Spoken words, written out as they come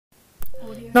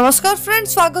नमस्कार फ्रेंड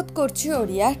स्वागत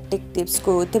करिया टेक टिप्स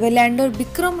को तेबे लैंडर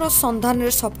विक्रम रो संधान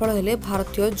रे सफल हेले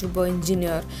भारतीय युवा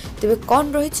इंजीनियर तेबे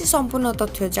कौन रही संपूर्ण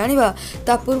तथ्य जानिबा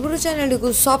ता पूर्व चैनल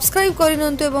को सब्सक्राइब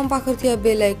करनियंतु एवं पाखर थिया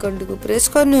बेल आइकन को प्रेस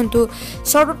करनियंतु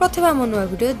सर्वप्रथम हम नुआ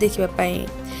वीडियो देखिबा पई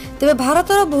तेबे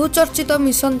भारतर बहुचर्चित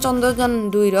मिशन चंद्रयान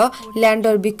 2 रो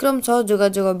लैंडर विक्रम सह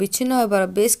जोगाजोग विच्छिन्न होबार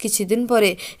बेस किछि दिन परे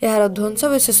एहार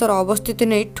ध्वंसावशेषर अवस्थिति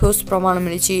नै ठोस प्रमाण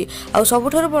मिलिछि आ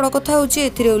सबुठार बड़ कथा होछि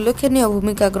एथिरे उल्लेखनीय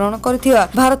भूमिका ग्रहण करथिबा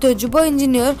भारतीय युवा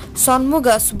इंजीनियर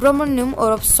सन्मुगा सुब्रमण्यम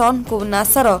और सन को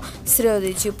नासा रो श्रेय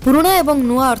दैछि। पुराना एवं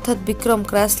नुआ अर्थात विक्रम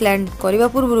क्रैश लैंड करबा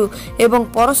पूर्व एवं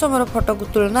पर समर फोटो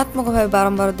को तुलनात्मक भाव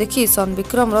बारंबार देखि सन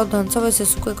विक्रम रो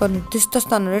ध्वंसावशेष को एक निर्दिष्ट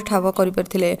स्थान रे ठाब करि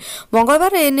परथिले।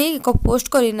 मंगलवार एने एक पोस्ट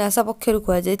करी नासा पक्षरु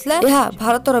कुआ जायतिला एहा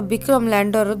भारतर विक्रम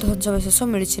लैंडर ध्वंसावशेष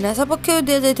मिलिछि। नासा पक्षरु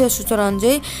दिया जायथिबा सूचना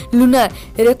अनुसार lunar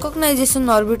recognition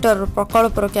orbiter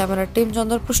प्रकल्पर camera team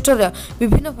चंद्रपृष्ठ रे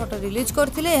विभिन्न फोटो रिलीज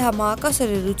करथिले। एहा महाकाश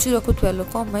रे रुचि रखुथुवा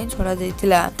लोक पई छडा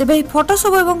जायतिला। तेबे ई फोटो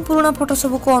सब एवं पुराना फोटो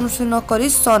सब को अनुसरण करी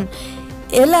सन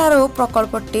एलआरओ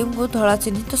प्रकल्प टीम को धड़ा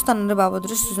चिन्हित स्थान रे बाबद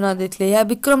सूचना देथिले। या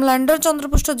विक्रम लैंडर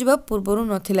चंद्रपृष्ठ जिबा पूर्वरु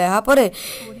नथिला। या परे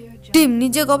टीम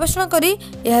निजे गवेषणा करी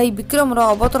यही विक्रम रो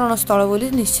अवतरण स्थल बोली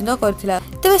निश्चित करथिला।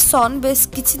 तेबे सन बेस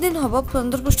किछि दिन हबो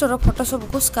चंद्रपृष्ठ रो फोटो सब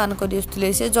को स्कैन करि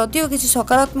आस्थिले। से जदियो किछि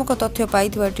सकारात्मक तथ्य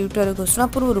पाइथिबा ट्विटर घोषणा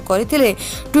पूर्व करथिले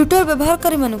ट्विटर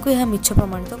व्यवहारकारी मानकु यह मिछ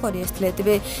प्रमाणित करि आस्थिले।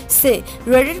 तेबे से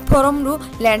रेडिट फोरम रो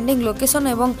लैंडिंग लोकेशन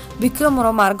एवं विक्रम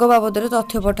रो मार्ग बाबद रे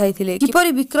तथ्य पठाइथिले।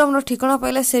 किपरि विक्रम रो ठिकाना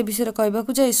पाइला से विषय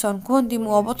कहबाकु जाय सन कहंती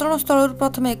मु अवतरण स्थल रो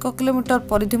प्रथम 1 किलोमीटर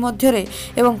परिधि मध्य रे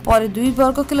एवं पर 2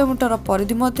 वर्ग किलोमीटर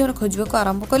परिधि मध्य रे खोजबाक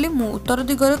आरंभ कली। मु उत्तर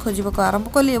दिगरे खोजबाक आरंभ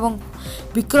कली एवं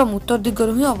विक्रम उत्तर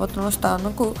दिगरु ही अवतरण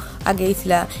स्थान को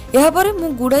आगेइथिला। एहा परे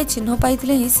मु गुडाई चिन्ह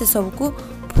पाइथिले ही से सब को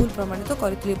भूल प्रमाणित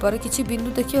करथिले। पर किछि बिंदु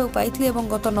देखियो पाइथिले एवं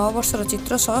गत 9 वर्षर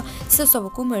चित्र सह से सब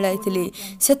को मिलाइथिले।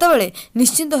 सेतबेले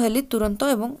निश्चित हेली तुरंत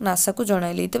एवं नासा को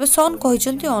जणाइली। तबे सन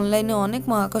कहिसंती ऑनलाइन अनेक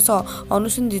महाकाश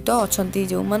अनुसंधित अछंती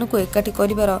जो माने को एकाठी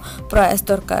करिवार प्रयास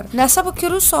दरकार। नासा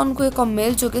पक्षरु सन को एक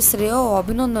मेल जोगे श्रेय और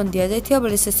अभिनंदन दिया जायथिया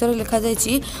बेले शेषरे लिखा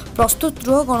जायछि प्रस्तुत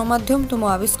रह गणमाध्यम तुम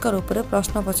आविष्कार उपरे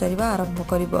प्रश्न पचारिबा आरंभ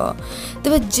करिवो।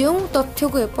 तबे जेउ तथ्य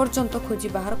को एपर्यंत खोजी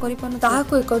बाहर करि पन ताहा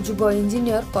को एक युवा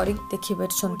इंजीनियर करि देखिबे।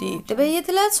 तेबे ये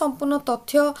थिला संपूर्ण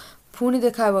तथ्य पुणी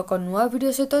देखाबो एक नुआ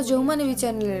वीडियो सहित जो माने भी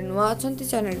चैनल नुआ अछंती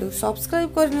चैनल को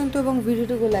सब्सक्राइब करनियंतु एवं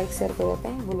वीडियो को लाइक शेयर करबा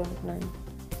पय भूलंतु नाही।